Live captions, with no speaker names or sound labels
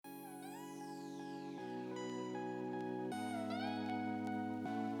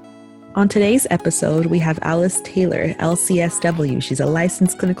On today's episode, we have Alice Taylor, LCSW. She's a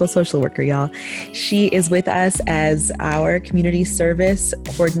licensed clinical social worker, y'all. She is with us as our community service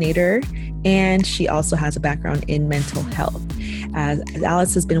coordinator, and she also has a background in mental health.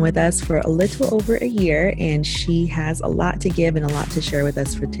 Alice has been with us for a little over a year, and she has a lot to give and a lot to share with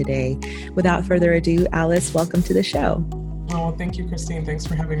us for today. Without further ado, Alice, welcome to the show. Oh, thank you, Christine. Thanks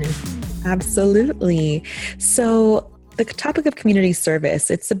for having me. Absolutely. So, the topic of community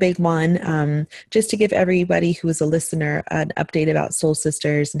service, it's a big one. Just to give everybody who is a listener an update about Soul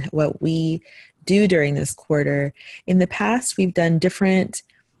Sisters and what we do during this quarter. In the past, we've done different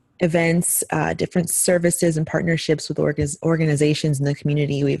events, different services and partnerships with organizations in the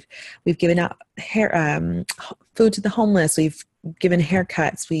community. We've given out food to the homeless. We've given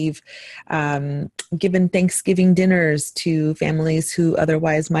haircuts. We've given Thanksgiving dinners to families who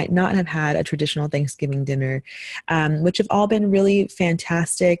otherwise might not have had a traditional Thanksgiving dinner, which have all been really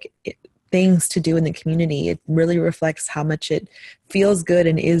fantastic things to do in the community. It really reflects how much it feels good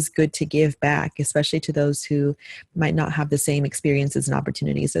and is good to give back, especially to those who might not have the same experiences and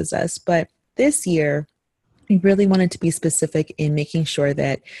opportunities as us. But this year, we really wanted to be specific in making sure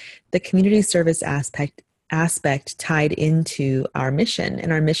that the community service aspect tied into our mission.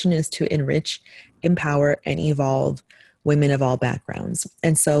 And our mission is to enrich, empower, and evolve women of all backgrounds.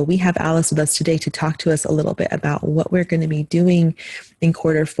 And so we have Alice with us today to talk to us a little bit about what we're going to be doing in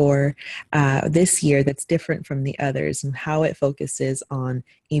quarter four this year that's different from the others and how it focuses on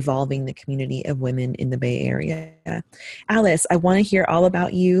evolving the community of women in the Bay Area. Alice, I want to hear all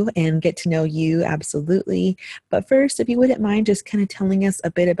about you and get to know you, absolutely. But first, if you wouldn't mind just kind of telling us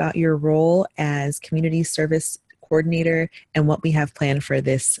a bit about your role as community service coordinator and what we have planned for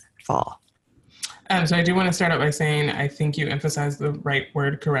this fall. So I do want to start out by saying I think you emphasized the right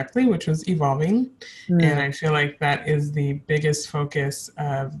word correctly, which was evolving. And I feel like that is the biggest focus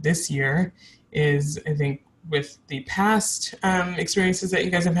of this year is, I think, with the past experiences that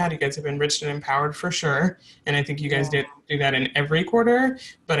you guys have enriched and empowered for sure. And I think you guys did do that in every quarter.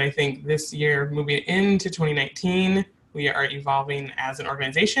 But I think this year, moving into 2019, we are evolving as an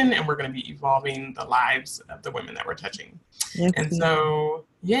organization, and we're going to be evolving the lives of the women that we're touching. And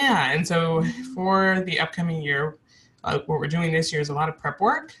so for the upcoming year, what we're doing this year is a lot of prep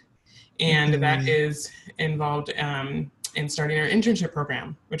work, and that is involved in starting our internship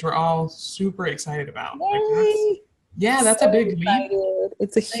program, which we're all super excited about. That's a big leap.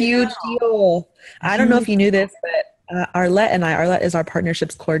 It's a huge deal. I don't know if you knew this, but Arlette is our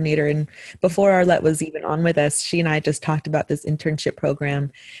partnerships coordinator. And before Arlette was even on with us, she and I just talked about this internship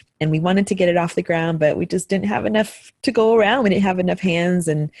program, and we wanted to get it off the ground, but we just didn't have enough to go around. We didn't have enough hands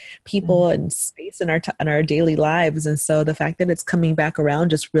and people and space in our daily lives. And so the fact that it's coming back around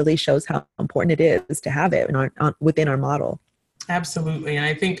just really shows how important it is to have it within our model. Absolutely. And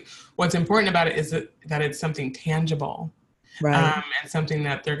I think what's important about it is that it's something tangible. Right. And something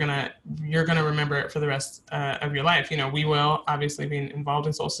that you're gonna remember it for the rest of your life. You know, we will obviously be involved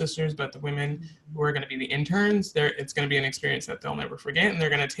in Soul Sisters, but the women who are going to be the interns, it's going to be an experience that they'll never forget, and they're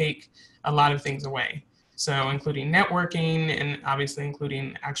going to take a lot of things away. So, including networking, and obviously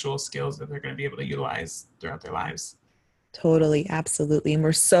including actual skills that they're going to be able to utilize throughout their lives. Totally. Absolutely. And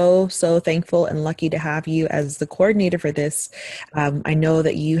we're so thankful and lucky to have you as the coordinator for this. I know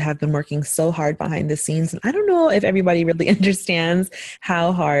that you have been working so hard behind the scenes, and I don't know if everybody really understands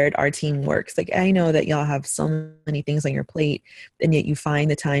how hard our team works. Like, I know that y'all have so many things on your plate, and yet you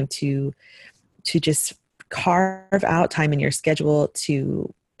find the time to just carve out time in your schedule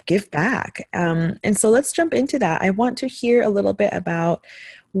to give back. And so let's jump into that. I want to hear a little bit about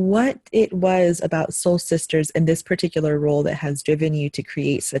what it was about Soul Sisters and this particular role that has driven you to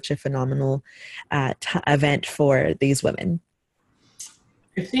create such a phenomenal event for these women.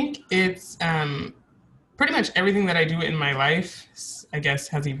 I think it's pretty much everything that I do in my life, I guess,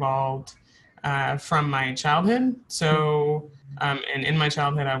 has evolved from my childhood. So, and in my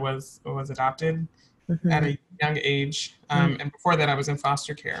childhood, I was adopted at a young age. And before that, I was in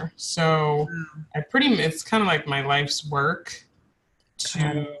foster care. So it's kind of like my life's work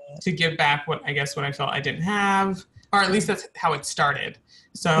to give back what I felt I didn't have, or at least that's how it started.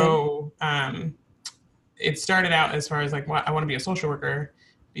 So it started out as far as like, I want to be a social worker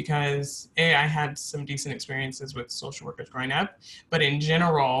because I had some decent experiences with social workers growing up, but in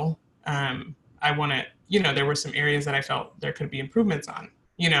general, I want to, there were some areas that I felt there could be improvements on,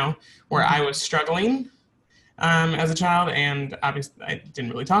 where I was struggling as a child, and obviously I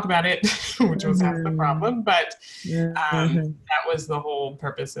didn't really talk about it, which was half the problem, but that was the whole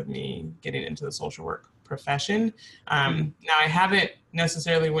purpose of me getting into the social work profession. Now I haven't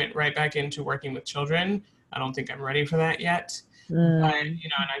necessarily went right back into working with children. I don't think I'm ready for that yet. but, Mm.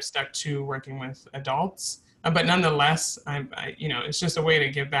 and I've stuck to working with adults. But nonetheless, it's just a way to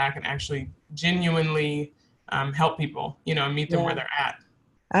give back and actually genuinely help people, and meet them where Yeah, they're at.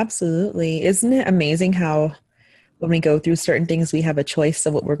 absolutely. Isn't it amazing how when we go through certain things, we have a choice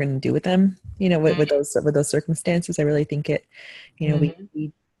of what we're going to do with them. With those circumstances, I really think it. You know, Mm-hmm.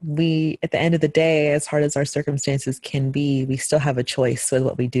 we at the end of the day, as hard as our circumstances can be, we still have a choice with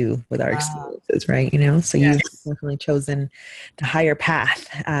what we do with our experiences, right? So you've Yes. definitely chosen the higher path,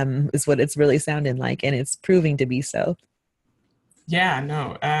 is what it's really sounding like, and it's proving to be so. Yeah,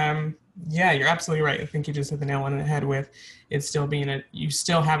 no. Yeah, you're absolutely right. I think you just hit the nail on the head with it still being you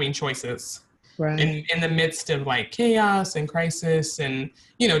still having choices Right. in the midst of like chaos and crisis and,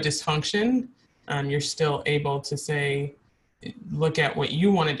 dysfunction. You're still able to say, look at what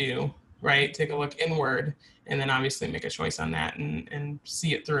you want to do, right? Take a look inward and then obviously make a choice on that and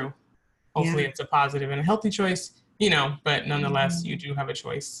see it through. Yeah. Hopefully it's a positive and a healthy choice, but nonetheless, you do have a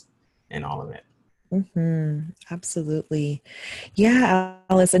choice in all of it. Absolutely. Yeah,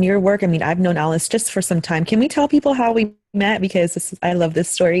 Alice, and your work. I mean, I've known Alice just for some time. Can we tell people how we met? Because I love this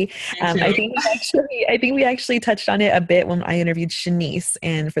story. Me too. I think we actually touched on it a bit when I interviewed Shanice.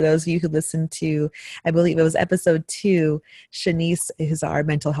 And for those of you who listened to, I believe it was episode 2, Shanice is our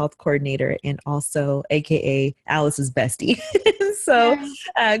mental health coordinator and also AKA Alice's bestie. So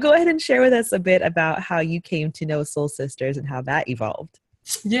Yeah. go ahead and share with us a bit about how you came to know Soul Sisters and how that evolved.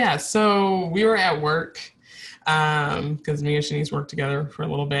 Yeah, so we were at work because me and Shanice worked together for a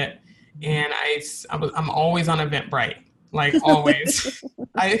little bit, and I'm always on Eventbrite, like always.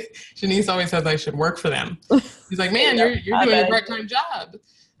 I Shanice always says I should work for them. He's like, "Man, Yep, you're I doing a bet. part-time job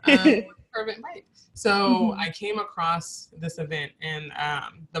for Eventbrite." So I came across this event, and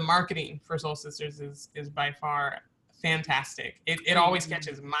the marketing for Soul Sisters is by far fantastic. It always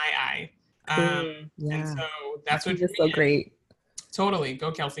catches my eye, Cool. and Yeah. so that's what She's drew just so me in. great. Totally.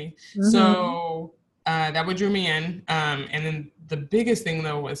 Go Kelsey. Hmm. So that what drew me in. And then the biggest thing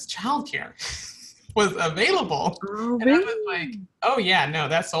though was childcare was available. Oh, And I really? was like, oh yeah, no,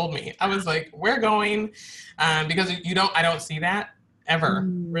 that sold me. I was like, we're going because I don't see that ever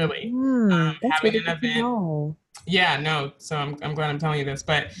really. That's Having really an good to event. know. Yeah, no. So I'm glad I'm telling you this,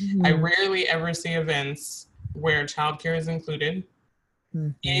 but I Hmm. rarely ever see events where childcare is included Hmm.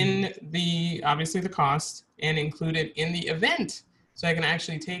 in the obviously the cost and included in the event so I can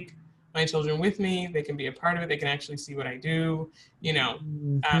actually take my children with me. They can be a part of it. They can actually see what I do, and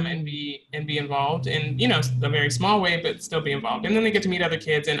Hmm. be involved in a very small way, but still be involved. And then they get to meet other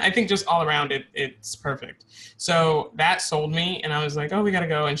kids, and I think just all around it's perfect. So that sold me, and I was like, oh, we got to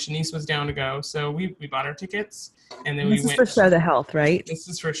go. And Shanice was down to go, so we bought our tickets, and then And we this is for went. Share the Health, right? This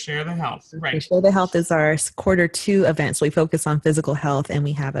is for Share the Health, Okay, right? Share the Health is our quarter 2 event. So we focus on physical health and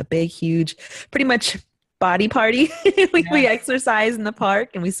we have a big, huge, pretty much body party. We Yes. exercise in the park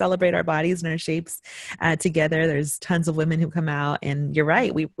and we celebrate our bodies and our shapes together. There's tons of women who come out. And you're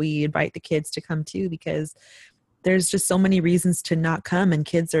right, we invite the kids to come too because there's just so many reasons to not come. And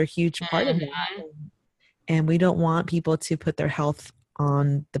kids are a huge part of that. Mm-hmm. And we don't want people to put their health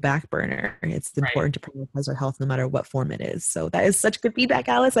on the back burner. It's Right. important to prioritize our health no matter what form it is. So that is such good feedback,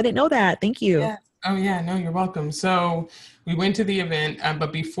 Alice. I didn't know that. Thank you. Yeah. Oh, yeah. No, you're welcome. So we went to the event,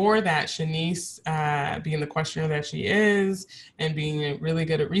 but before that, Shanice, being the questioner that she is and being really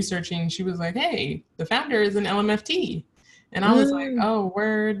good at researching, she was like, "Hey, the founder is an LMFT," and I was like, Mm. "Oh,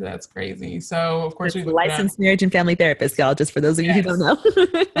 word, that's crazy." So of course we It's looked it up. licensed marriage and family therapist, y'all, just for those of you who don't Yes.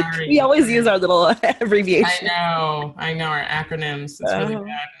 know. We Sorry. always use Sorry. our little I abbreviation. know, I know our acronyms. It's really bad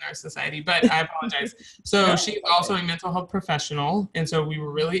Uh, in our society, but I apologize. So no, she's also okay. a mental health professional, and so we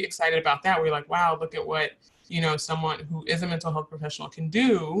were really excited about that. We are like, wow, look at what someone who is a mental health professional can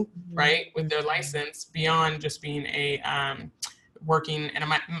do, right, with their license beyond just being a working in a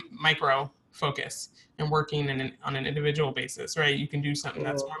micro focus and working on an individual basis, right? You can do something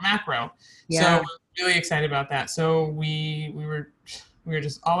that's Cool. more macro. So Yeah. we're really excited about that. So we were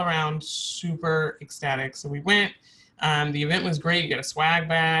just all around super ecstatic. So we went. The event was great. You got a swag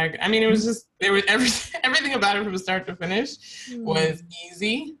bag. I mean, it was just there was everything about it from start to finish was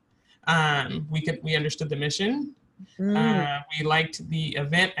easy. We understood the mission. Mm. We liked the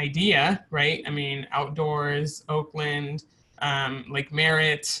event idea, right? I mean, outdoors, Oakland, Lake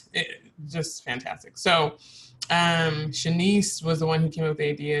Merritt, just fantastic. So Shanice was the one who came up with the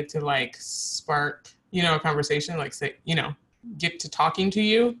idea to like spark, a conversation, like say, get to talking to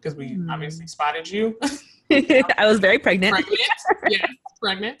you because we obviously spotted you I was very pregnant. pregnant. Yes,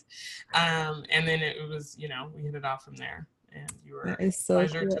 pregnant. And then it was, we hit it off from there. And you were That is a so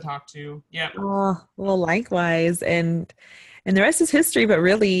pleasure cool. to talk to. Yep. Oh, well, likewise. And the rest is history, but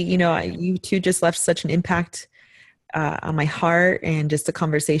really, you two just left such an impact on my heart, and just a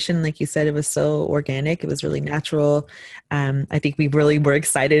conversation. Like you said, it was so organic. It was really natural. I think we really were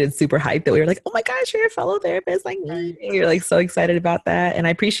excited and super hyped that we were like, oh my gosh, you're a fellow therapist like me. Right. You're like so excited about that. And I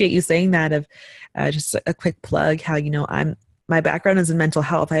appreciate you saying that. Of just a quick plug, how, my background is in mental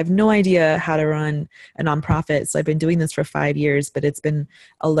health. I have no idea how to run a nonprofit. So I've been doing this for 5 years, but it's been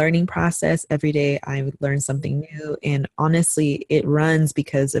a learning process. Every day I learn something new. And honestly, it runs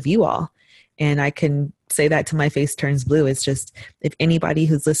because of you all. And I can say that till my face turns blue. It's just, if anybody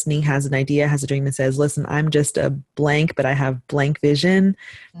who's listening has an idea, has a dream, and says, listen, I'm just a blank, but I have blank vision,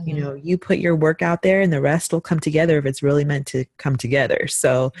 you put your work out there and the rest will come together if it's really meant to come together.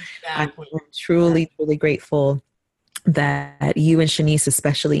 So Exactly. I'm truly, truly grateful that you and Shanice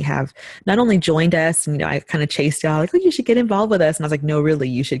especially have not only joined us, and I kind of chased y'all like, oh, you should get involved with us, and I was like, no, really,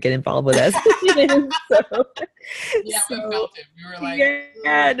 you should get involved with us. so, Yeah, we so, felt it. We were like,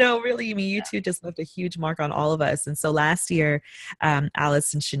 yeah, no, really, I mean, you two just left a huge mark on all of us. And so last year,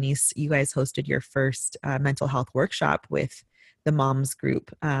 Alice and Shanice, you guys hosted your first mental health workshop with the MOMS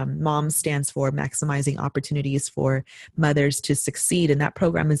group. MOMS stands for Maximizing Opportunities for Mothers to Succeed. And that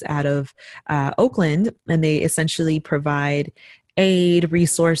program is out of Oakland, and they essentially provide aid,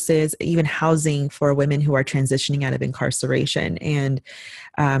 resources, even housing for women who are transitioning out of incarceration. And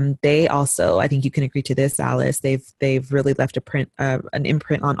they also, I think you can agree to this, Alice, they've really left an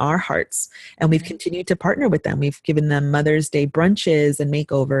imprint on our hearts. And we've continued to partner with them. We've given them Mother's Day brunches and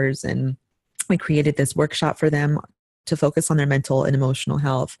makeovers, and we created this workshop for them to focus on their mental and emotional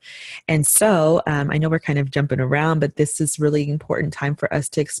health. And so I know we're kind of jumping around, but this is really important time for us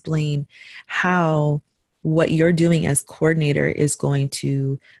to explain how what you're doing as coordinator is going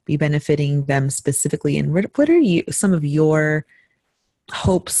to be benefiting them specifically. And what are some of your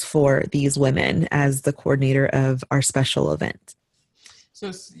hopes for these women as the coordinator of our special event?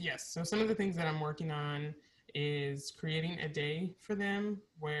 So yes, so some of the things that I'm working on is creating a day for them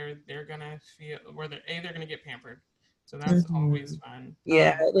where they're gonna feel, they're gonna get pampered. So that's always fun.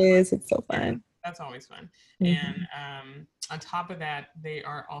 Yeah, it is. It's so fun. Yeah, that's always fun. And on top of that, they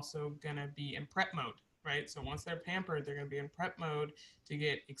are also gonna be in prep mode, right? So once they're pampered, they're gonna be in prep mode to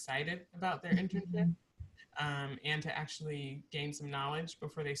get excited about their internship. And to actually gain some knowledge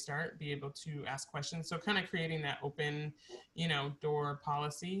before they start, be able to ask questions. So kind of creating that open, door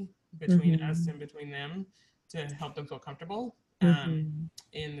policy between us and between them to help them feel comfortable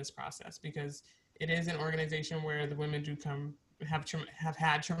in this process, because it is an organization where the women do have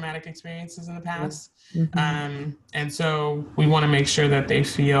had traumatic experiences in the past. And so we want to make sure that they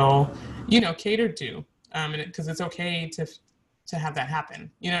feel, catered to, because it's okay to have that happen,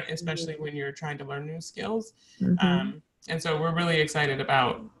 especially when you're trying to learn new skills. And so we're really excited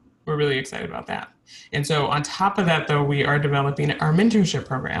about that. And so on top of that, though, we are developing our mentorship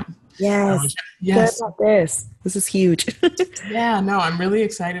program. Yes. Yes. About this is huge. Yeah, no, I'm really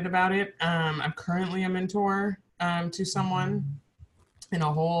excited about it. I'm currently a mentor to someone in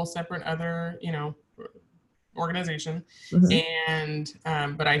a whole separate other, organization. And,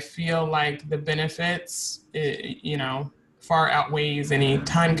 but I feel like the benefits, far outweighs any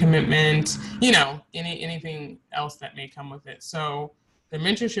time commitment, anything else that may come with it. So the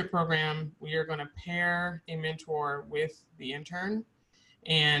mentorship program, we are going to pair a mentor with the intern,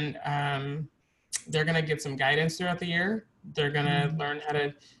 and they're going to get some guidance throughout the year. They're going to learn how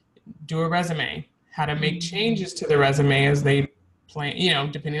to do a resume, how to make changes to the resume as they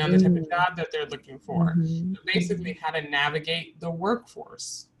plan, depending on the type of job that they're looking for. So basically how to navigate the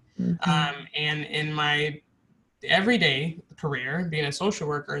workforce. And in my everyday career, being a social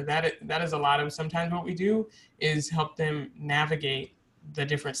worker, that is a lot of sometimes what we do is help them navigate the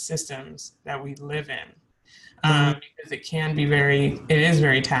different systems that we live in, because it is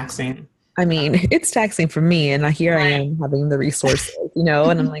very taxing. I mean, it's taxing for me, and here Right. I am having the resources, and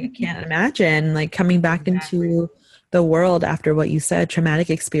I'm like, I can't imagine like coming back into the world after what you said, traumatic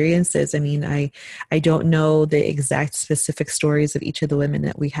experiences. I mean, I don't know the exact specific stories of each of the women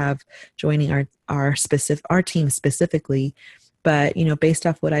that we have joining our team specifically, but based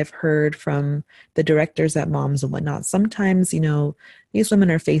off what I've heard from the directors at Moms and whatnot, sometimes these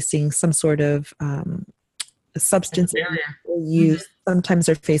women are facing some sort of substance use. Sometimes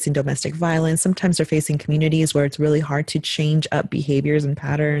they're facing domestic violence. Sometimes they're facing communities where it's really hard to change up behaviors and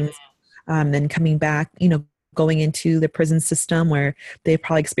patterns. Then coming back, going into the prison system where they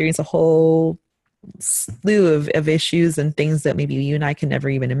probably experience a whole slew of issues and things that maybe you and I can never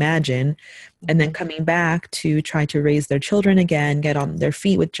even imagine. And then coming back to try to raise their children again, get on their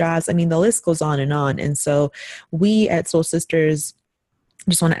feet with jobs. I mean, the list goes on. And so we at Soul Sisters,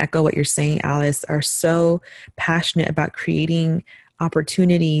 just want to echo what you're saying, Alice, are so passionate about creating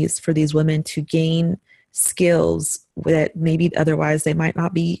opportunities for these women to gain skills that maybe otherwise they might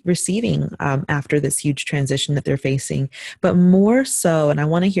not be receiving after this huge transition that they're facing. But more so, and I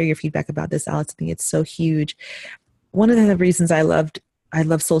want to hear your feedback about this, Alex. I think it's so huge. One of the reasons I love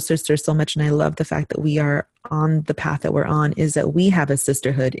Soul Sisters so much, and I love the fact that we are on the path that we're on, is that we have a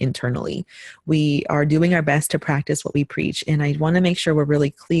sisterhood internally. We are doing our best to practice what we preach. And I want to make sure we're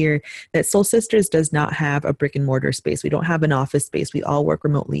really clear that Soul Sisters does not have a brick and mortar space. We don't have an office space. We all work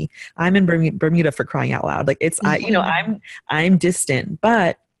remotely. I'm in Bermuda, for crying out loud. Like I'm distant,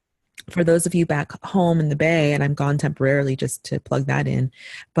 but for those of you back home in the Bay, and I'm gone temporarily just to plug that in,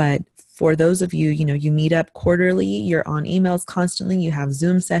 but for those of you, you meet up quarterly, you're on emails constantly, you have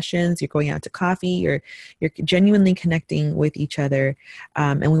Zoom sessions, you're going out to coffee, you're genuinely connecting with each other.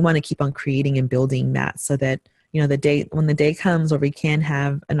 And we want to keep on creating and building that so that, when the day comes where we can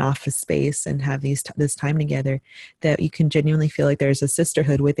have an office space and have this time together, that you can genuinely feel like there's a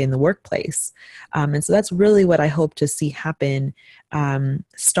sisterhood within the workplace. And so that's really what I hope to see happen,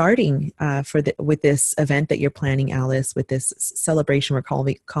 starting with this event that you're planning, Alice, with this celebration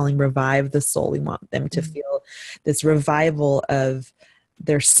we're calling Revive the Soul. We want them to feel this revival of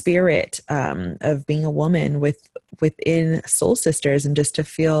their spirit, of being a woman within Soul Sisters, and just to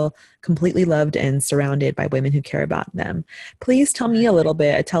feel completely loved and surrounded by women who care about them. Please tell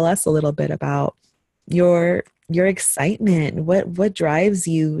us a little bit about your excitement. What drives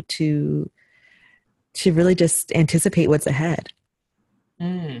you to really just anticipate what's ahead?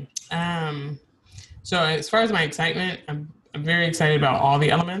 So as far as my excitement, I'm very excited about all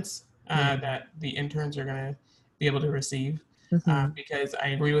the elements that the interns are going to be able to receive. Because I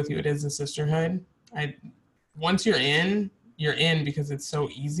agree with you, it is a sisterhood. Once you're in because it's so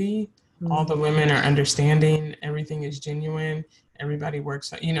easy. All the women are understanding, everything is genuine, everybody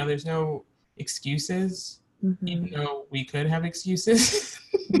works, there's no excuses, even though we could have excuses.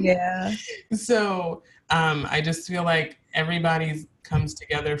 Yeah. So I just feel like everybody comes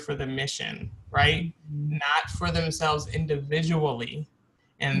together for the mission, right? Not for themselves individually.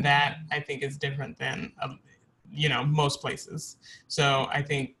 And that I think is different than most places. So I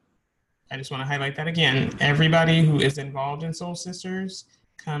think I just want to highlight that again. Everybody who is involved in Soul Sisters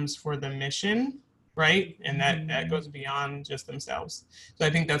comes for the mission, right? And that goes beyond just themselves. So I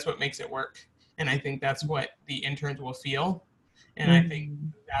think that's what makes it work. And I think that's what the interns will feel. And I think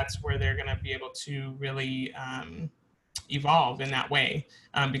that's where they're going to be able to really evolve in that way,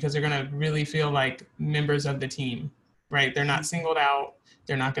 because they're going to really feel like members of the team, right? They're not singled out.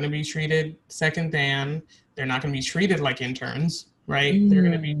 They're not going to be treated second than. They're not going to be treated like interns, right? They're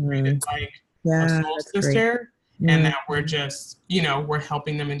going to be treated like a soul sister, and that we're just, we're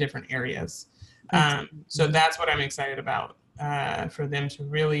helping them in different areas. So that's what I'm excited about, for them to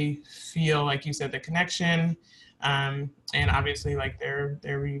really feel, like you said, the connection, and obviously like they're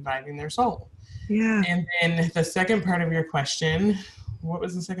reviving their soul. Yeah. And then the second part of your question, what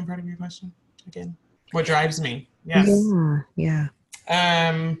was the second part of your question again? What drives me? Yes. Yeah.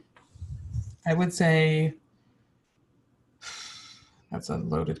 I would say that's a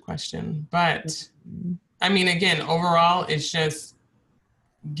loaded question, but I mean, again, overall, it's just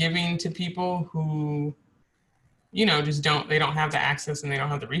giving to people who, just they don't have the access and they don't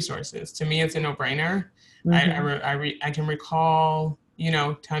have the resources. To me, it's a no-brainer. I can recall,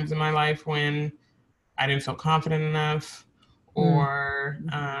 times in my life when I didn't feel confident enough, or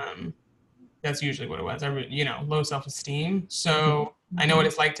that's usually what it was. Low self-esteem. So I know what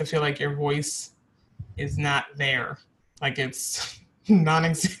it's like to feel like your voice is not there, like it's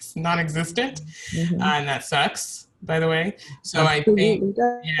non-existent, and that sucks, by the way. So Absolutely, I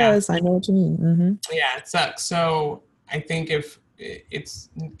think, I know what you mean. Yeah, it sucks. So I think if it's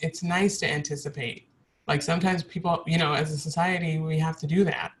nice to anticipate, like sometimes people, as a society, we have to do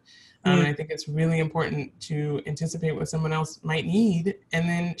that. And I think it's really important to anticipate what someone else might need and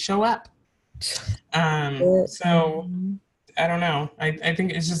then show up. So I don't know. I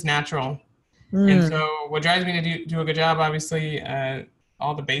think it's just natural. And so what drives me to do a good job, obviously,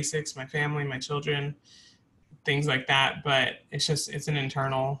 all the basics, my family, my children, things like that. But it's an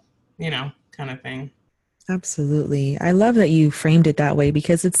internal, kind of thing. Absolutely. I love that you framed it that way,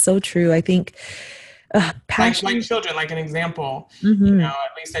 because it's so true. I think passion. Like children, like an example, at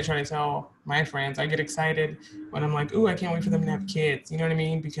least I try to tell my friends, I get excited when I'm like, ooh, I can't wait for them to have kids. You know what I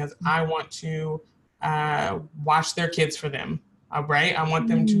mean? Because I want to watch their kids for them. Right? I want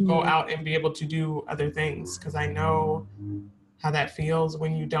them to go out and be able to do other things, because I know how that feels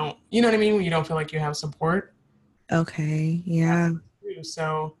when you don't, you know what I mean? When you don't feel like you have support. Okay. Yeah.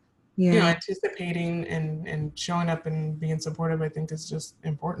 So, anticipating and showing up and being supportive, I think is just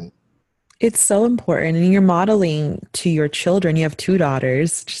important. It's so important. And you're modeling to your children. You have 2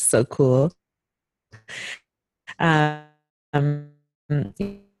 daughters, which is so cool. um,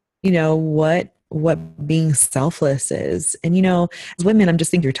 what being selfless is. And as women, I'm just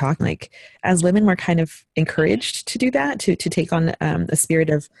thinking you're talking like as women, we're kind of encouraged to do that, to take on a spirit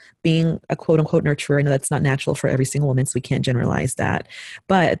of being a quote unquote nurturer. I know that's not natural for every single woman, so we can't generalize that.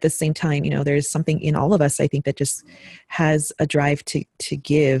 But at the same time, there's something in all of us, I think, that just has a drive to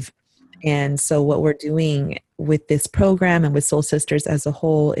give. And so what we're doing with this program and with Soul Sisters as a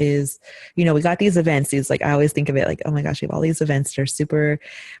whole is, we got these events. These, like, I always think of it like, oh my gosh, we have all these events that are super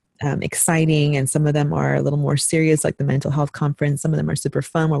exciting, and some of them are a little more serious, like the mental health conference. Some of them are super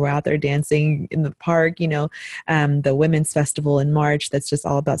fun, where we're out there dancing in the park. The women's festival in March, that's just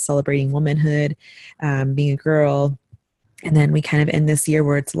all about celebrating womanhood, being a girl. And then we kind of end this year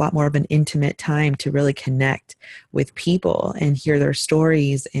where it's a lot more of an intimate time to really connect with people and hear their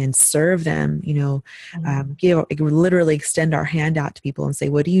stories and serve them, literally extend our hand out to people and say,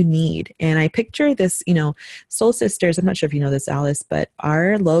 what do you need? And I picture this, Soul Sisters, I'm not sure if you know this, Alice, but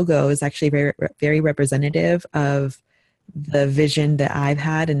our logo is actually very, very representative of the vision that I've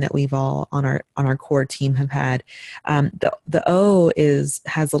had and that we've all on our core team have had. The O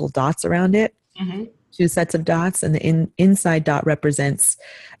has little dots around it. Mm-hmm. Two sets of dots, and the inside dot represents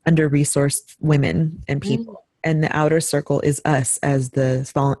under-resourced women and people, and the outer circle is us as the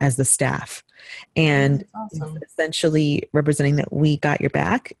staff. And awesome. essentially representing that we got your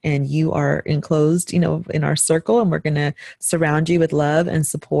back and you are enclosed, in our circle, and we're going to surround you with love and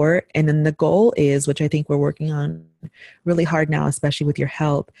support. And then the goal is, which I think we're working on really hard now, especially with your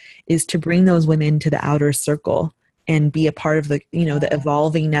help, is to bring those women to the outer circle and be a part of the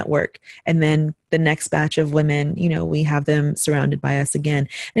evolving network. And then the next batch of women, we have them surrounded by us again.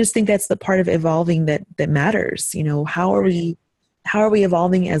 I just think that's the part of evolving that matters. How are we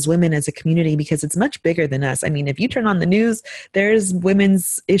evolving as women, as a community? Because it's much bigger than us. I mean, if you turn on the news, there's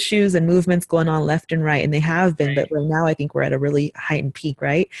women's issues and movements going on left and right, and they have been, but right now I think we're at a really heightened peak,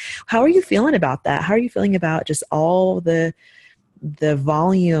 right? How are you feeling about that? How are you feeling about just all the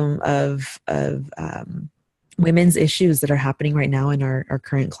volume of women's issues that are happening right now in our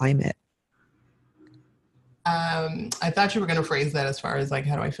current climate? I thought you were going to phrase that as far as like,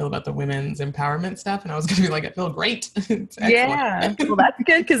 how do I feel about the women's empowerment stuff? And I was going to be like, I feel great. Yeah. Well, that's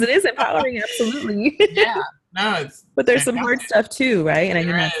good, because it is empowering. Absolutely. Yeah. No, but there's some hard stuff too, right? And I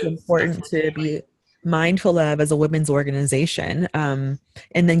think that's important to be mindful of as a women's organization. And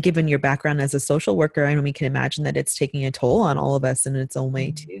then given your background as a social worker, I know we can imagine that it's taking a toll on all of us in its own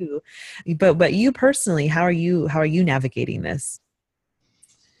way too. But you personally, how are you navigating this?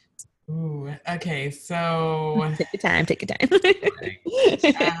 Ooh, okay, so take your time.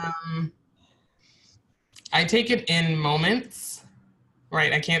 I take it in moments,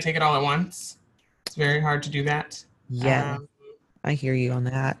 right? I can't take it all at once. It's very hard to do that. Yeah, I hear you on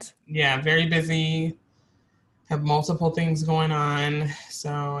that. Yeah, very busy, have multiple things going on. So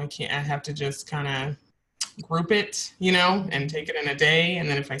I have to just kind of group it, and take it in a day. And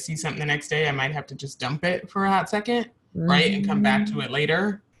then if I see something the next day, I might have to just dump it for a hot second, right? And come back to it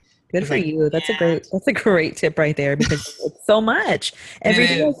later. Good for you. That's a great tip right there, because it's so much. Every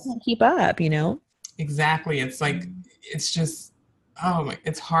day I can't keep up, Exactly. It's like, it's just,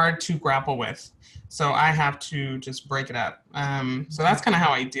 it's hard to grapple with. So I have to just break it up. So that's kind of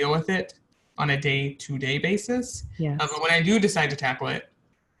how I deal with it on a day-to-day basis. Yeah. But when I do decide to tackle it,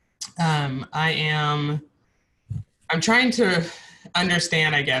 I'm trying to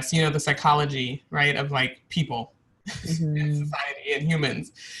understand, I guess, the psychology, right, of like people and society and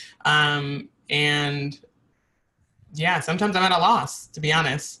humans. And yeah, sometimes I'm at a loss, to be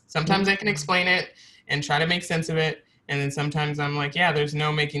honest. Sometimes I can explain it and try to make sense of it. And then sometimes I'm like, yeah, there's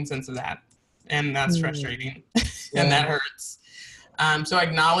no making sense of that. And that's frustrating and that hurts. So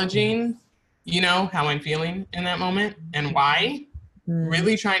acknowledging, how I'm feeling in that moment and why,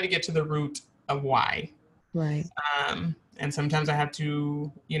 really trying to get to the root of why. Right. And sometimes I have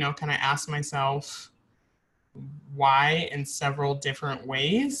to, kind of ask myself why in several different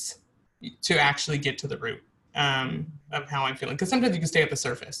ways to actually get to the root of how I'm feeling. Because sometimes you can stay at the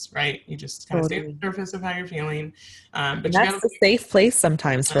surface, right? You just kind of stay at the surface of how you're feeling. But that's a safe place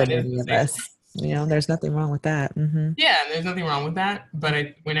sometimes for many of us. There's nothing wrong with that. Yeah, there's nothing wrong with that.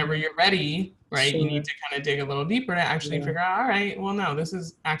 But whenever you're ready, right, you need to kind of dig a little deeper to actually figure out, all right, well, no, this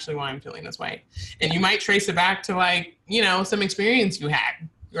is actually why I'm feeling this way. And you might trace it back to like, some experience you had,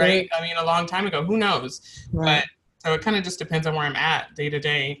 right? I mean, a long time ago, who knows? Right. But so it kind of just depends on where I'm at day to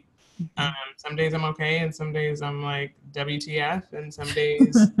day. Some days I'm okay, and some days I'm like WTF, and some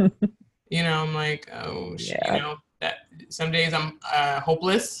days, I'm like, oh, that. Some days I'm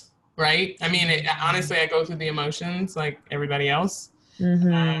hopeless, right? I mean, honestly, I go through the emotions like everybody else.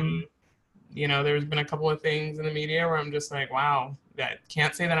 you know, there's been a couple of things in the media where I'm just like, wow, that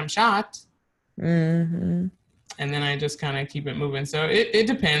can't say that I'm shocked. Mm-hmm. And then I just kind of keep it moving. So it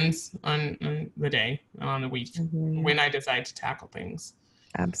depends on the day, on the week, Mm-hmm. when I decide to tackle things.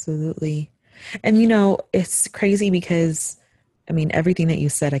 Absolutely. And you know, it's crazy because I mean, everything that you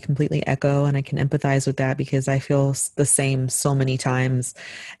said, I completely echo and I can empathize with that because I feel the same so many times.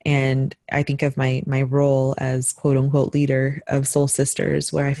 And I think of my role as quote unquote leader of Soul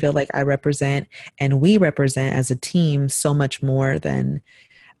Sisters, where I feel like I represent and we represent as a team so much more than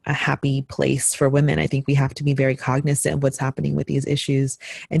a happy place for women. I think we have to be very cognizant of what's happening with these issues.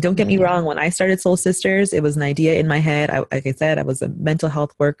 And don't get me wrong, when I started Soul Sisters, it was an idea in my head. Like I said, I was a mental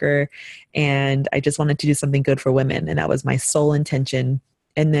health worker and I just wanted to do something good for women. And that was my sole intention.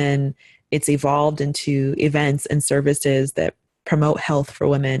 And then it's evolved into events and services that promote health for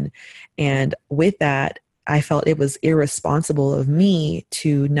women. And with that, I felt it was irresponsible of me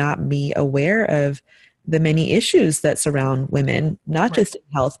to not be aware of the many issues that surround women, not Right. just in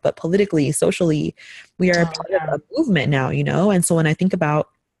health, but politically, socially. We are Oh, part yeah. of a movement now, you know? And so when I think about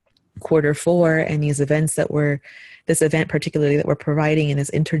Q4 and these events that we're, this event particularly that we're providing in this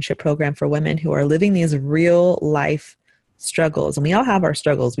internship program for women who are living these real life struggles, and we all have our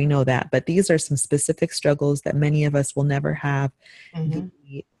struggles, we know that, but these are some specific struggles that many of us will never have the,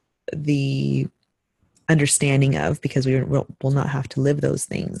 Mm-hmm. the understanding of because we will not have to live those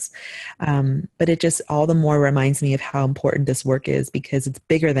things. But it just all the more reminds me of how important this work is because it's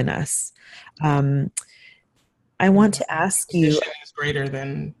bigger than us. Um, I want to ask The you, mission is greater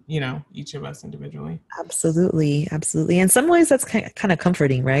than, you know, each of us individually. absolutely, absolutely. In some ways, that's kind of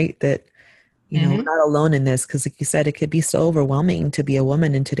comforting, right? That, you know, we're Mm-hmm. not alone in this because, like you said, it could be so overwhelming to be a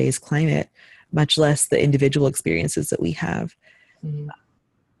woman in today's climate, much less the individual experiences that we have. Mm-hmm.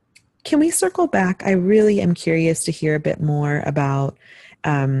 Can we circle back? I really am curious to hear a bit more about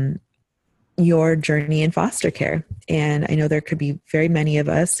um, your journey in foster care. And I know there could be very many of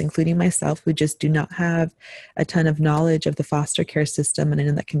us, including myself, who just do not have a ton of knowledge of the foster care system. And I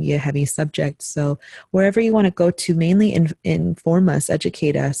know that can be a heavy subject. So, wherever you want to go to, mainly inform us,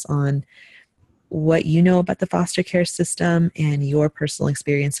 educate us on what you know about the foster care system and your personal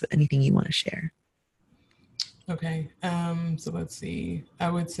experience with anything you want to share. Okay. So let's see. I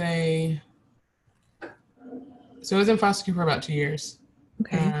would say, so I was in foster care for about 2 years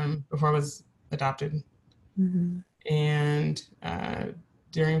Okay. before I was adopted. Mm-hmm. And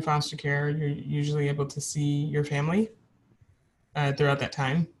during foster care, you're usually able to see your family throughout that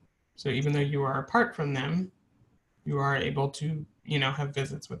time. So even though you are apart from them, you are able to, you know, have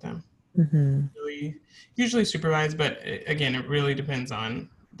visits with them. Mm-hmm. Really, usually supervised, but again, it really depends on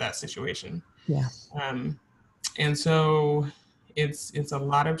that situation. Yeah. Um, and so it's a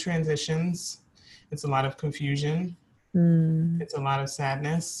lot of transitions, it's a lot of confusion, Mm, it's a lot of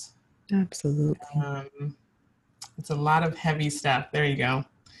sadness, absolutely. um, it's a lot of heavy stuff. There you go.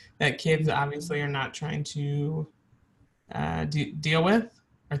 That kids obviously are not trying to deal with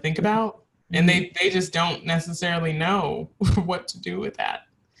or think about, and Mm-hmm. they just don't necessarily know what to do with that,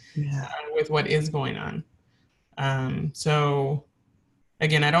 Yeah. with what is going on. So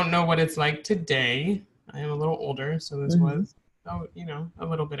again, I don't know what it's like today. I am a little older, so this Mm-hmm. was, oh, you know, a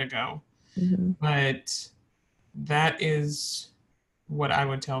little bit ago. Mm-hmm. But that is what I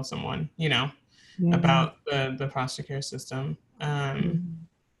would tell someone, you know, Yeah. about the foster care system. Mm-hmm.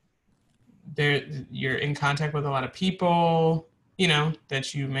 There, you're in contact with a lot of people, you know,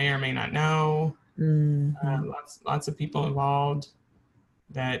 that you may or may not know. Mm-hmm. Lots of people involved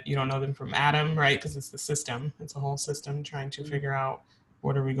that you don't know them from Adam, right? Because it's the system. It's a whole system trying to figure out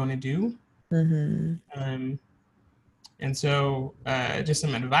what are we going to do. Mm-hmm. Um, And so, just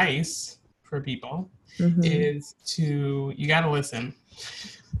some advice for people Mm-hmm. is to, you got to listen.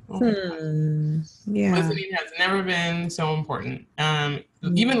 Oh my God. Yeah. Listening has never been so important. Mm.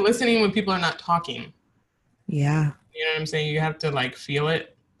 Even listening when people are not talking. Yeah. You know what I'm saying? You have to like feel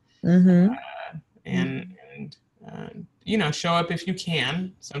it Mm-hmm. and you know, show up if you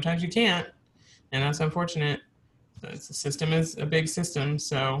can. Sometimes you can't, and that's unfortunate. The system is a big system,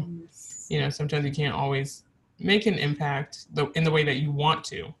 so Yes. you know sometimes you can't always make an impact in the way that you want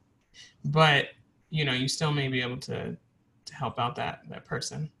to, but you know you still may be able to help out that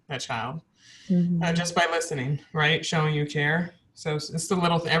person, that child, Mm-hmm. just by listening, right? Showing you care. So it's the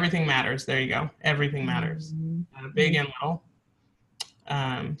little everything matters. There you go. Everything matters, big Mm-hmm. and little.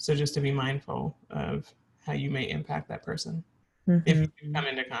 So just to be mindful of how you may impact that person if you do Mm-hmm. come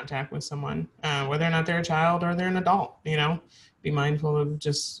into contact with someone, whether or not they're a child or they're an adult. You know, be mindful of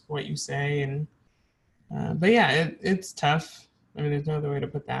just what you say. And but yeah, it's tough. I mean, there's no other way to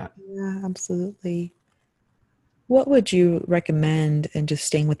put that. Yeah, absolutely. what would you recommend, and just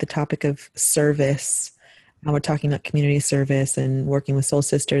staying with the topic of service? We're talking about community service and working with soul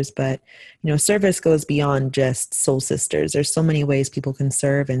sisters, but service goes beyond just soul sisters. There's so many ways people can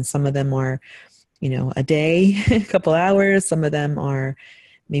serve, and some of them are, a day, a couple hours. Some of them are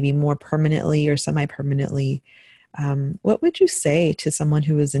maybe more permanently or semi-permanently. What would you say to someone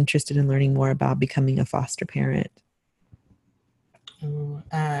who is interested in learning more about becoming a foster parent?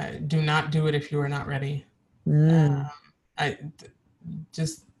 Do not do it if you are not ready. Mm. I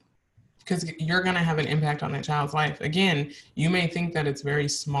just because you're going to have an impact on that child's life. Again, you may think that it's very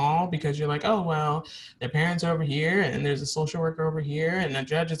small because you're like, oh, well, their parents are over here and there's a social worker over here and the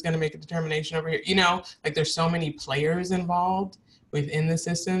judge is going to make a determination over here. Like there's so many players involved within the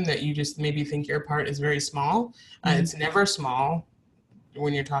system that you just maybe think your part is very small. It's never small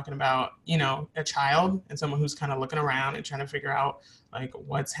when you're talking about, a child and someone who's kind of looking around and trying to figure out like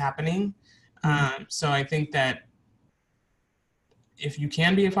what's happening. So I think that if you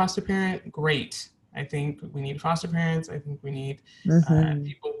can be a foster parent, great. I think we need foster parents. I think we need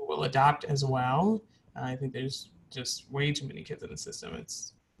people who will adopt as well. I think there's just way too many kids in the system.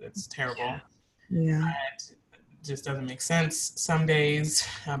 It's terrible. Yeah. It just doesn't make sense some days,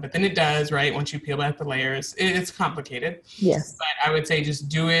 but then it does, right? Once you peel back the layers, it's complicated. Yes. But I would say just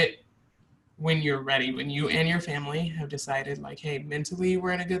do it when you're ready, when you and your family have decided like, hey, mentally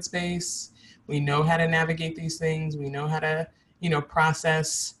we're in a good space. We know how to navigate these things. We know how to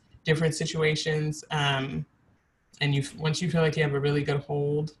process different situations. And once you feel like you have a really good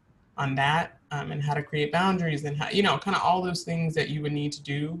hold on that, and how to create boundaries and how, kind of all those things that you would need to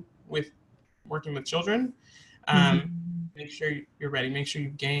do with working with children, make sure you're ready. Make sure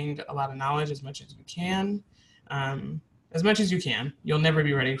you've gained a lot of knowledge as much as you can. As much as you can. You'll never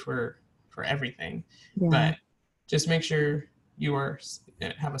be ready for everything, but just make sure you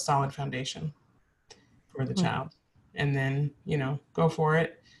have a solid foundation for the child. And then, go for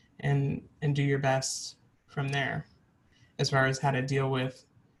it and do your best from there as far as how to deal with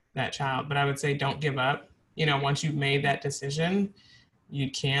that child. But I would say don't give up. Once you've made that decision, you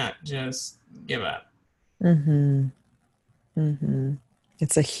can't just give up.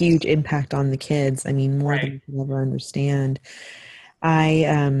 It's a huge impact on the kids. I mean, more than you can ever understand.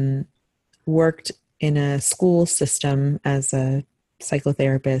 I worked in a school system as a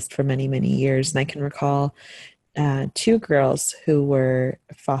psychotherapist for many, many years. And I can recall two girls who were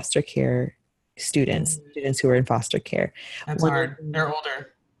foster care students who were in foster care. That's hard. They're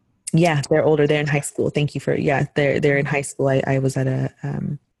older. Yeah, they're older. They're in high school. Thank you for, they're in high school. I was at a,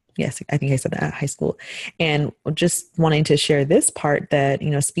 yes, I think I said that at high school. And just wanting to share this part that,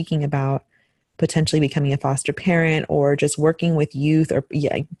 speaking about potentially becoming a foster parent or just working with youth or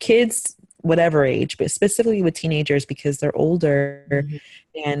kids, whatever age, but specifically with teenagers because they're older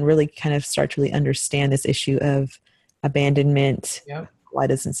and really kind of start to really understand this issue of abandonment. Yep. Why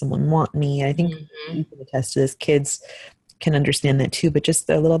doesn't someone want me? I think you can attest to this. Kids can understand that too, but just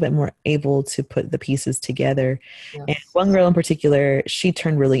they're a little bit more able to put the pieces together. Yes. And one girl in particular, she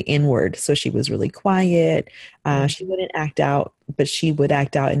turned really inward. So she was really quiet. She wouldn't act out, but she would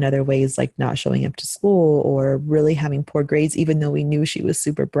act out in other ways, like not showing up to school or really having poor grades, even though we knew she was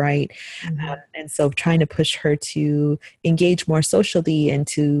super bright. And so trying to push her to engage more socially and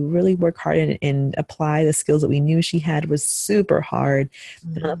to really work hard and apply the skills that we knew she had was super hard.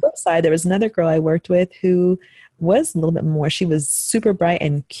 And on the flip side, there was another girl I worked with who was a little bit more, she was super bright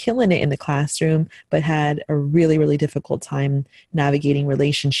and killing it in the classroom, but had a really, really difficult time navigating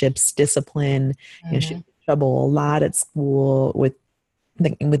relationships, discipline. She had trouble a lot at school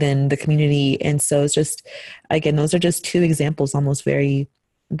within the community. And so it's just, again, those are just two examples, almost very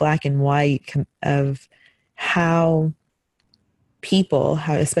black and white of how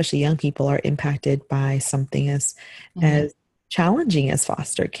especially young people are impacted by something as challenging as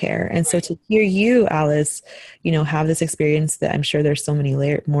foster care. And so to hear you, Alice, have this experience that I'm sure there's so many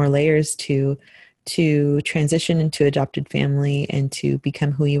more layers to transition into adopted family and to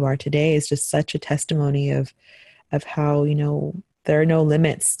become who you are today is just such a testimony of how, there are no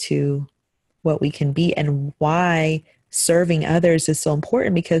limits to what we can be and why serving others is so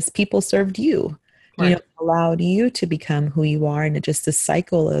important because people served you, allowed you to become who you are. And it just this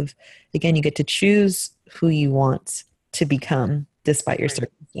cycle of, again, you get to choose who you want to become despite your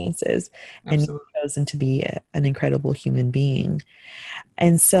circumstances. Absolutely. And you've chosen to be an incredible human being.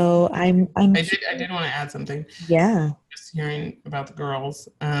 And so I did want to add something. Yeah. Just hearing about the girls.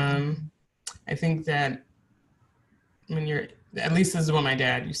 I think that when you're, at least this is what my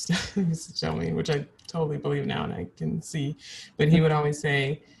dad used to tell me, which I totally believe now and I can see, but he would always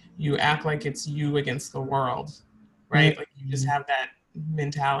say, you act like it's you against the world, right? Like you just have that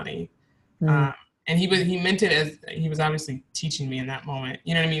mentality. And he meant it as he was obviously teaching me in that moment.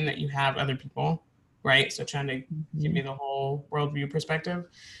 You know what I mean? That you have other people, right? So trying to give me the whole worldview perspective.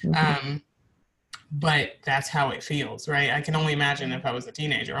 Mhm. Um, but that's how it feels, right? I can only imagine if I was a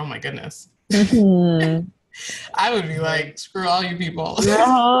teenager. Oh my goodness. Mhm. I would be like, screw all you people.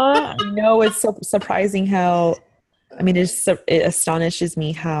 Uh-huh. No, it's so surprising how, I mean, it astonishes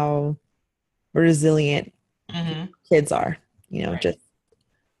me how resilient Hmm. kids are, you know, Right. just,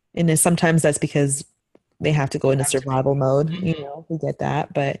 and then sometimes that's because they have to go into Have to be. survival mode, you Hmm. know, we get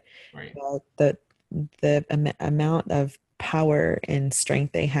that, but Right. the amount of power and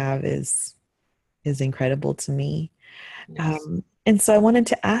strength they have is incredible to me. Yes. And so I wanted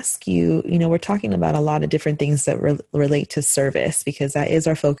to ask you, you know, we're talking about a lot of different things that relate to service because that is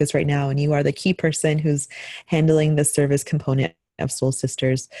our focus right now. And you are the key person who's handling the service component of Soul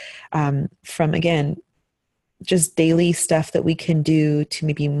Sisters. From again, just daily stuff that we can do to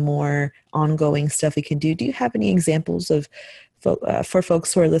maybe more ongoing stuff we can do. Do you have any examples of for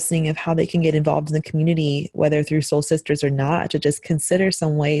folks who are listening of how they can get involved in the community, whether through Soul Sisters or not, to just consider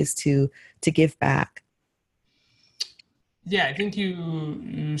some ways to give back? Yeah, I think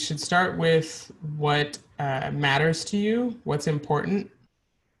you should start with what matters to you, what's important,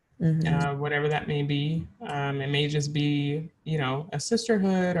 Mm-hmm. whatever that may be. It may just be, a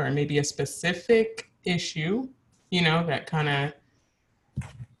sisterhood, or maybe a specific issue, that kind of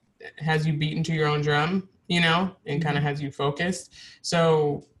has you beaten to your own drum, and kind of has you focused.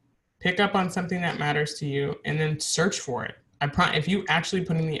 So pick up on something that matters to you and then search for it. If you actually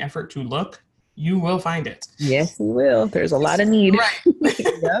put in the effort to look, you will find it. Yes, we will. There's a lot of need. Right.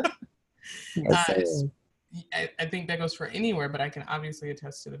 Yep. Yes, uh, sir. I think that goes for anywhere, but I can obviously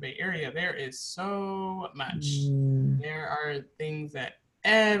attest to the Bay Area. There is so much. Mm, There are things that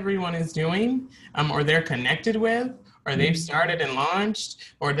everyone is doing, or they're connected with, or they've mm, started and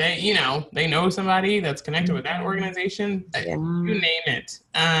launched, or they know somebody that's connected with that mm. organization. You Yeah. name it.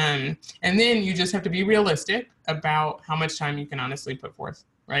 And then you just have to be realistic about how much time you can honestly put forth,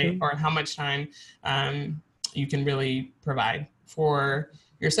 right? True. Or how much time you can really provide for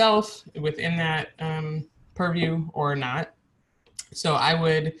yourself within that purview or not. So I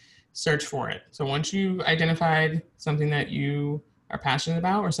would search for it. So once you've identified something that you are passionate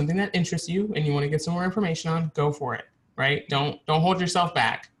about or something that interests you and you want to get some more information on, go for it. Right? Don't hold yourself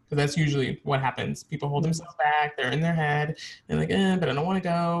back, because that's usually what happens. People hold themselves back. They're in their head. They're like, but I don't want to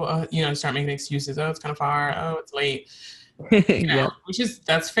go. Start making excuses. Oh, it's kind of far. Oh, it's late. Yep.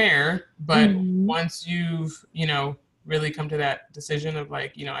 That's fair. But Mhm. once you've, really come to that decision of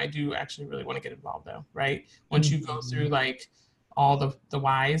like, I do actually really want to get involved though, right? Once you go through Mhm. like all the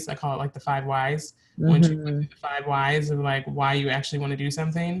whys, I call it like the 5 whys. Once you put Mhm. through the 5 whys of like why you actually want to do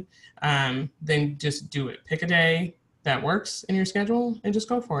something, then just do it. Pick a day that works in your schedule and just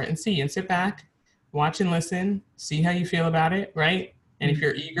go for it and see and sit back, watch and listen, see how you feel about it, right? And if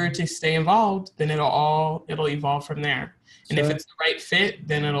you're eager to stay involved, then it'll evolve from there. And if Sure. it's the right fit,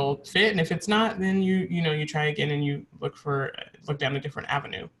 then it'll fit. And if it's not, then you try again and you look down a different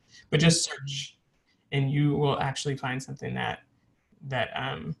avenue. But just search, and you will actually find something that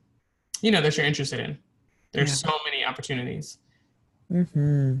you're interested in. There's Yeah. so many opportunities.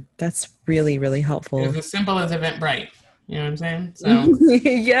 That's really, really It was helpful. as simple as Eventbrite. You know what I'm saying? So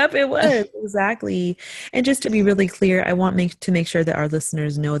Yep, it was exactly. And just to be really clear, I want to make sure that our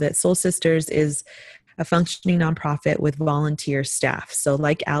listeners know that Soul Sisters is a functioning nonprofit with volunteer staff. So,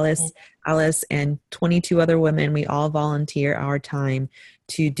 like Alice and 22 other women, we all volunteer our time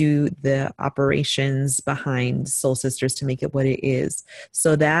to do the operations behind Soul Sisters to make it what it is.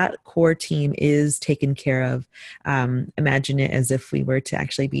 So, that core team is taken care of. Imagine it as if we were to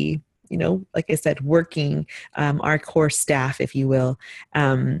actually be, you know, like I said, working our core staff, if you will.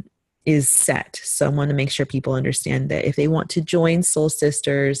 Is set. So I want to make sure people understand that if they want to join Soul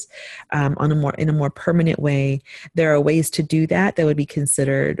Sisters in a more permanent way, there are ways to do that that would be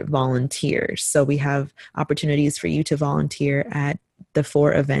considered volunteers. So we have opportunities for you to volunteer at the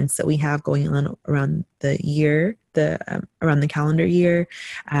 4 events that we have going on around the year, around the calendar year.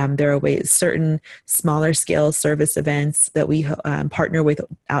 There are ways, certain smaller scale service events that we partner with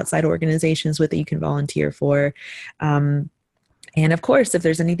outside organizations with that you can volunteer for. And of course, if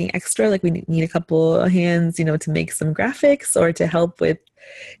there's anything extra, like we need a couple of hands, you know, to make some graphics or to help with,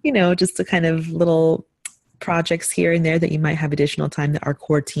 you know, just the kind of little projects here and there that you might have additional time that our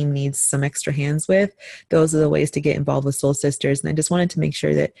core team needs some extra hands with. Those are the ways to get involved with Soul Sisters. And I just wanted to make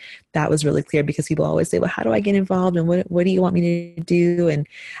sure that that was really clear, because people always say, well, how do I get involved? And what do you want me to do? And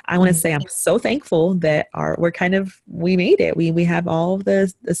I want to say, I'm so thankful that we made it. We have all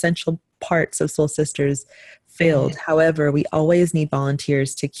the essential parts of Soul Sisters Mhm. filled. However, we always need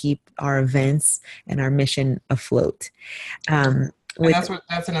volunteers to keep our events and our mission afloat. Absolutely. And With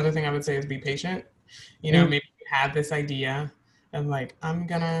that's another thing I would say is be patient. You know, mm, maybe you had this idea of like, I'm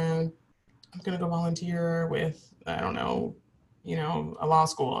gonna go volunteer with, I don't know, a law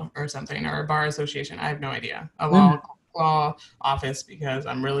school or something, or a bar association. I have no idea. A mm, law office, because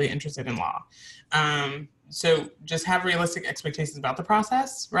I'm really interested in law. So just have realistic expectations about the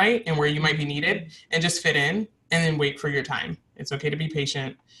process, right? And where you might be needed, and just fit in, and then wait for your time. It's okay to be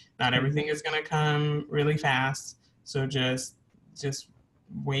patient. Not everything is gonna come really fast. So just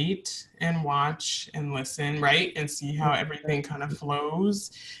wait and watch and listen, right? And see how everything kind of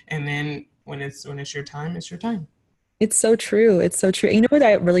flows. And then when it's your time, it's your time. it's so true. It's so true. You know what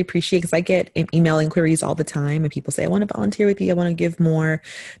I really appreciate, because I get email inquiries all the time, and people say, I want to volunteer with you. I want to give more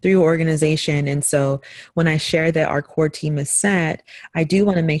through your organization. And so when I share that our core team is set, I do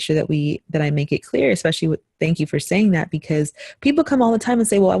want to make sure that I make it clear, especially with, thank you for saying that, because people come all the time and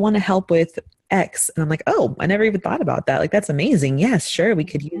say, well, I want to help with X. And I'm like, oh, I never even thought about that. Like, that's amazing. Yes, sure. We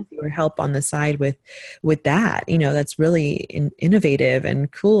could use your help on the side with that. That's really innovative and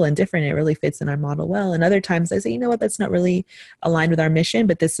cool and different. It really fits in our model well. And other times I say, you know what, that's not really aligned with our mission,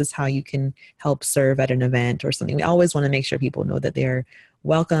 but this is how you can help serve at an event or something. We always want to make sure people know that they're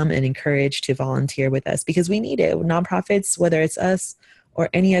welcome and encouraged to volunteer with us, because we need it. Nonprofits, whether it's us or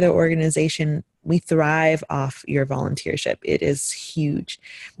any other organization, we thrive off your volunteership. It is huge.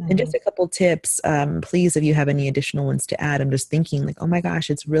 And Mm-hmm. just a couple tips, please, if you have any additional ones to add. I'm just thinking like, oh my gosh,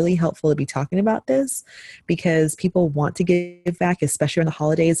 it's really helpful to be talking about this, because people want to give back, especially on the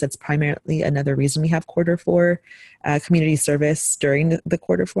holidays. That's primarily another reason we have quarter four community service during the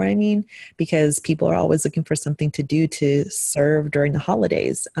quarter four, because people are always looking for something to do to serve during the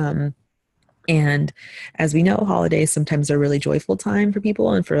holidays. And as we know, holidays sometimes are a really joyful time for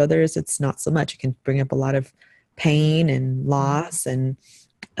people, and for others, it's not so much. It can bring up a lot of pain and loss and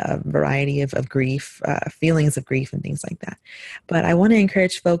a variety of grief, feelings of grief, and things like that. But I want to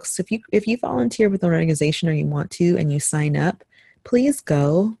encourage folks, if you volunteer with an organization or you want to, and you sign up, please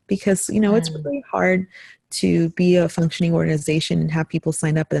go, because it's Mm-hmm. really hard to be a functioning organization and have people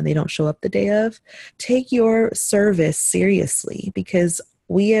sign up and then they don't show up the day of. Take your service seriously, because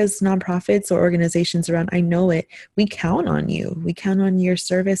we as nonprofits or organizations around, I know it, we count on you. We count on your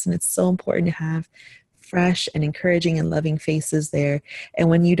service, and it's so important to have fresh and encouraging and loving faces there. And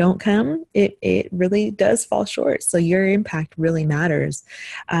when you don't come, it really does fall short. So your impact really matters.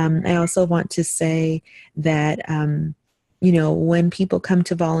 I also want to say that, when people come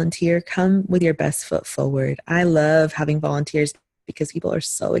to volunteer, come with your best foot forward. I love having volunteers, because people are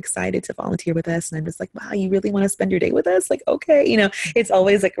so excited to volunteer with us. And I'm just like, wow, you really want to spend your day with us? Like, okay. It's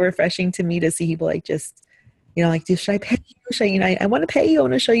always like refreshing to me to see people like just, like, should I pay you? I want to pay you. I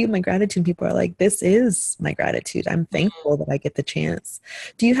want to show you my gratitude. People are like, this is my gratitude. I'm thankful that I get the chance.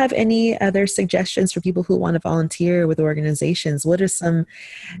 Do you have any other suggestions for people who want to volunteer with organizations? What are some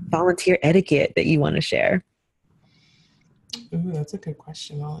volunteer etiquette that you want to share? Ooh, that's a good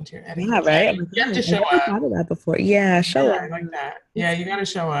question. Volunteer Yeah, etiquette. Yeah, right. Oh my you have to gosh, I show never up. thought of that before. Yeah, show Yeah, up. I like that. Yeah, It's, you got to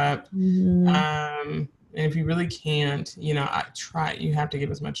show up. mhm. And if you really can't, I try. You have to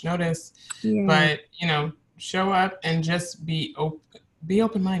give as much notice, Yeah, but show up and just be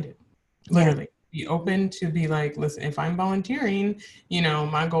open minded. yeah. Literally, be open to be like, listen. If I'm volunteering,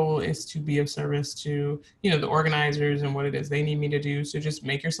 my goal is to be of service to the organizers and what it is they need me to do. So just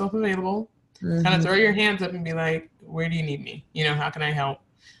make yourself available. Kind of Hmm. throw your hands up and be like, where do you need me? How can I help?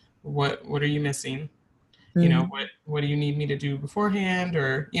 What are you missing? Hmm. What do you need me to do beforehand,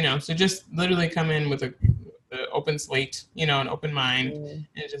 or so just literally come in with the open slate, an open mind,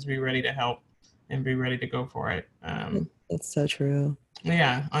 and just be ready to help and be ready to go for it. It's so true.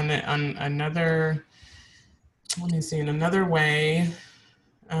 Yeah, on another, let me see, in another way,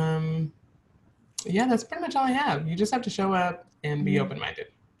 um yeah, that's pretty much all I have. You just have to show up and be open minded.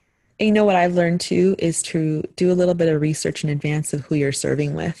 And what I've learned too is to do a little bit of research in advance of who you're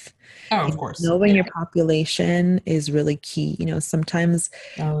serving with. Oh, of course. Knowing Yeah. your population is really key. Sometimes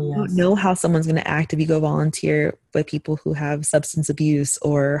Oh, you don't yes. know how someone's going to act if you go volunteer with people who have substance abuse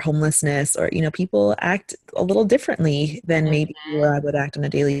or homelessness, or, people act a little differently than maybe you or Mm-hmm. I would act on a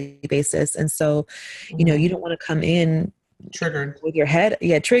daily basis. And so, Mm-hmm. you don't want to come in Triggered. with your head,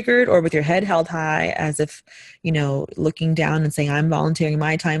 yeah, triggered, or with your head held high, as if, looking down and saying, I'm volunteering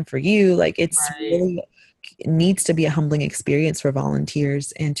my time for you. Like, it's Right. really, it needs to be a humbling experience for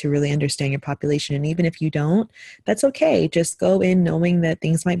volunteers, and to really understand your population. And even if you don't, that's okay. Just go in knowing that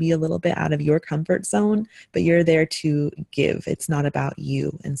things might be a little bit out of your comfort zone, but you're there to give. It's not about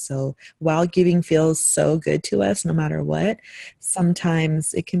you. And so while giving feels so good to us, no matter what,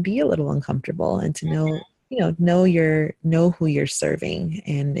 sometimes it can be a little uncomfortable. And to know know who you're serving.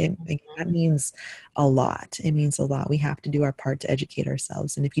 And that means a lot. It means a lot. We have to do our part to educate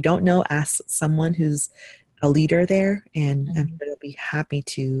ourselves. And if you don't know, ask someone who's a leader there, and I'm sure they'll be happy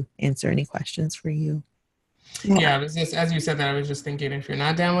to answer any questions for you. Yeah, it was just, as you said that, I was just thinking, if you're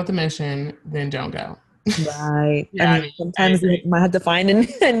not down with the mission, then don't go. Right. Yeah, I mean, sometimes you might have to find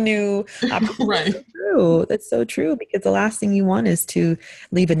a new opportunity. Right. That's true. That's so true, because the last thing you want is to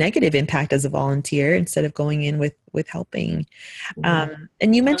leave a negative impact as a volunteer instead of going in with helping.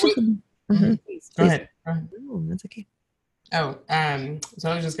 And you mentioned some, please, Go ahead. Oh, that's okay. So I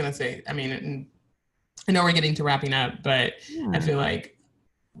was just gonna say, I mean, I know we're getting to wrapping up, but I feel like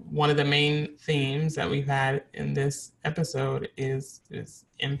one of the main themes that we've had in this episode is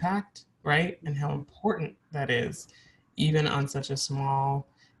impact, right? And how important that is, even on such a small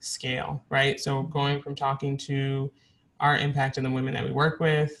scale, right? So going from talking to our impact on the women that we work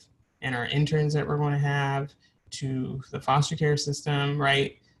with and our interns that we're going to have, to the foster care system,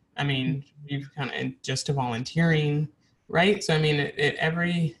 right? I mean, you've kind of just to volunteering, right? So I mean, at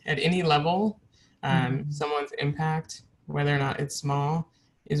any level, someone's impact, whether or not it's small,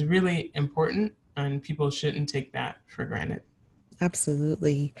 is really important, and people shouldn't take that for granted.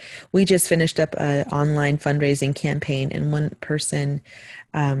 Absolutely. We just finished up an online fundraising campaign, and one person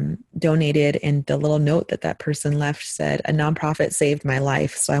donated, and the little note that person left said, "A nonprofit saved my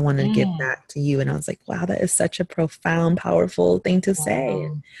life, so I want to give back to you." And I was like, wow, that is such a profound, powerful thing to say.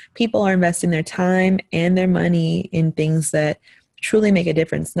 People are investing their time and their money in things that truly make a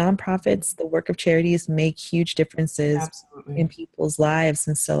difference. Nonprofits, the work of charities, make huge differences in people's lives.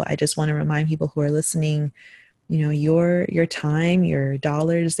 And so I just want to remind people who are listening, your time, your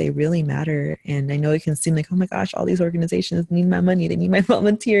dollars, they really matter. And I know it can seem like, oh my gosh, all these organizations need my money, they need my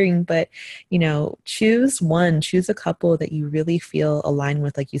volunteering, but choose a couple that you really feel aligned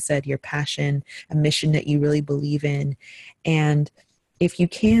with, like you said, your passion, a mission that you really believe in. And if you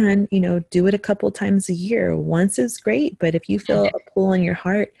can, do it a couple times a year. Once is great, but if you feel a pull in your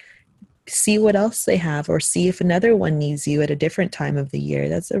heart, see what else they have, or see if another one needs you at a different time of the year.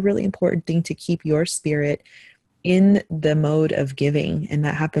 That's a really important thing, to keep your spirit in the mode of giving. And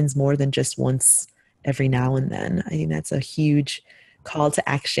that happens more than just once every now and then. I think that's a huge call to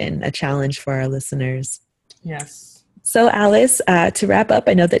action, a challenge for our listeners. Yes. So Alice, to wrap up,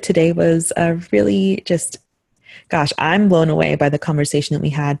 I know that today was really just, gosh, I'm blown away by the conversation that we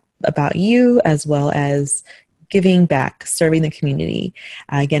had about you, as well as giving back, serving the community.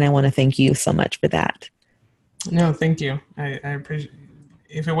 Again, I want to thank you so much for that. No, thank you. I appreciate.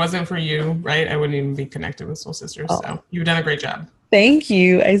 If it wasn't for you, right, I wouldn't even be connected with Soul Sisters. So you've done a great job. Thank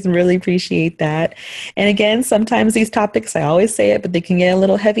you. I really appreciate that. And again, sometimes these topics, I always say it, but they can get a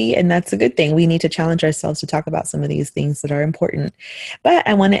little heavy, and that's a good thing. We need to challenge ourselves to talk about some of these things that are important. But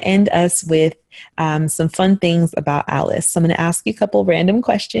I want to end us with some fun things about Alice. So I'm going to ask you a couple random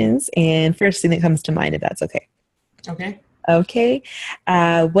questions, and first thing that comes to mind, if that's okay. Okay. Okay.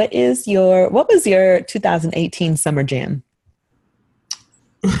 What was your 2018 Summer Jam?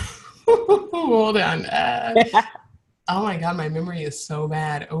 Hold on. Oh my God, my memory is so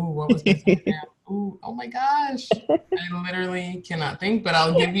bad. Oh, what was my Summer Jam? Oh my gosh. I literally cannot think, but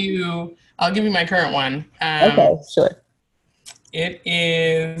I'll give you my current one. Okay, sure. It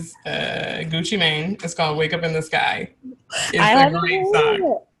is Gucci Mane. It's called Wake Up in the Sky. It's a great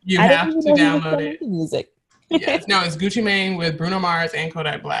song. You have to download it. Music. Yes. No, it's Gucci Mane with Bruno Mars and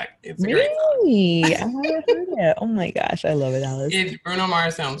Kodak Black. It's a great song. Really? I haven't heard it. Oh my gosh, I love it, Alice. Bruno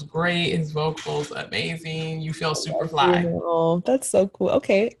Mars sounds great. His vocals amazing. You feel super fly. Oh, that's so cool.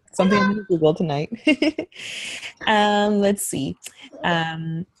 Okay, something I'm gonna Google tonight. Let's see.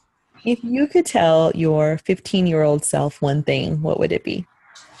 If you could tell your 15-year-old self one thing, what would it be?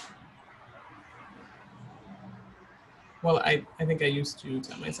 Well, I think I used to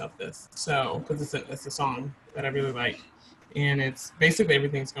tell myself this. So, because it's a song that I really like. And it's basically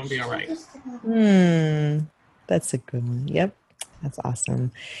everything's going to be all right. That's a good one. Yep. That's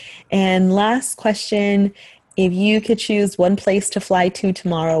awesome. And last question, if you could choose one place to fly to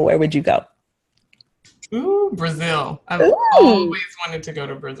tomorrow, where would you go? Ooh, Brazil. I've always wanted to go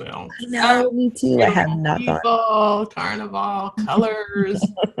to Brazil. I know, me too. I have not gone. Carnival, colors,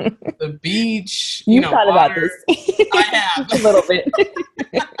 the beach. You thought about this. I have. A little bit.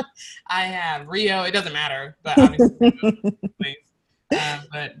 I have. Rio, it doesn't matter, but obviously,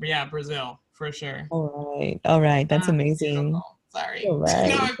 but yeah, Brazil for sure. All right. That's amazing. Beautiful. Sorry. All right.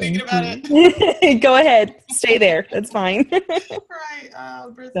 No, I'm thinking about it. Go ahead. Stay there. That's fine. Right.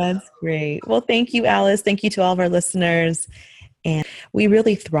 Brazil. That's great. Well, thank you, Alice. Thank you to all of our listeners. And we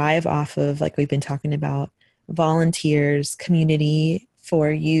really thrive off of, like we've been talking about, volunteers, community,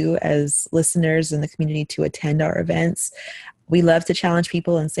 for you as listeners in the community to attend our events. We love to challenge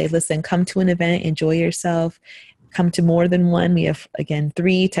people and say, listen, come to an event, enjoy yourself. Come to more than one. We have, again,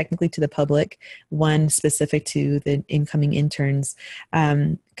 3 technically to the public, 1 specific to the incoming interns.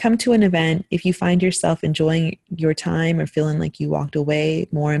 Come to an event. If you find yourself enjoying your time or feeling like you walked away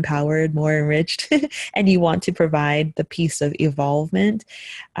more empowered, more enriched, and you want to provide the piece of evolvement,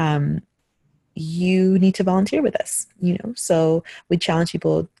 you need to volunteer with us. So we challenge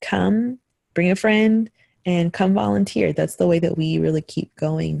people, come, bring a friend, and come volunteer. That's the way that we really keep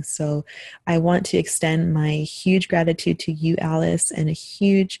going. So I want to extend my huge gratitude to you, Alice, and a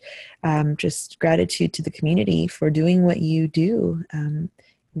huge just gratitude to the community for doing what you do.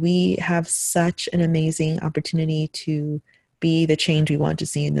 We have such an amazing opportunity to be the change we want to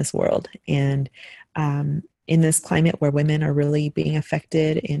see in this world. And in this climate where women are really being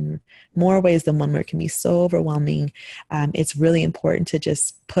affected in more ways than one, where it can be so overwhelming, it's really important to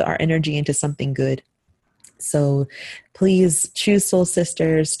just put our energy into something good. So please choose Soul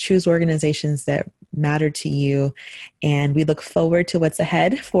Sisters, choose organizations that matter to you. And we look forward to what's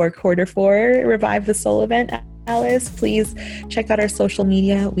ahead for Q4 Revive the Soul event. Alice, please check out our social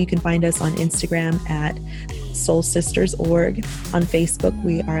media. You can find us on Instagram at Soul Sisters Org. On Facebook,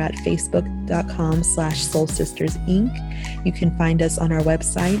 we are at facebook.com/Soul Sisters Inc. You can find us on our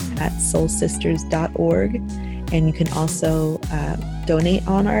website at soulsisters.org. And you can also donate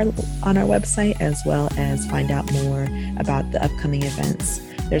on our website, as well as find out more about the upcoming events.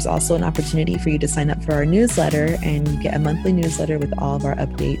 There's also an opportunity for you to sign up for our newsletter, and you get a monthly newsletter with all of our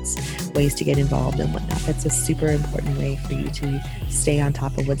updates, ways to get involved and whatnot. That's a super important way for you to stay on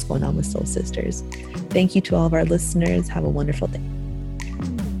top of what's going on with Soul Sisters. Thank you to all of our listeners. Have a wonderful day.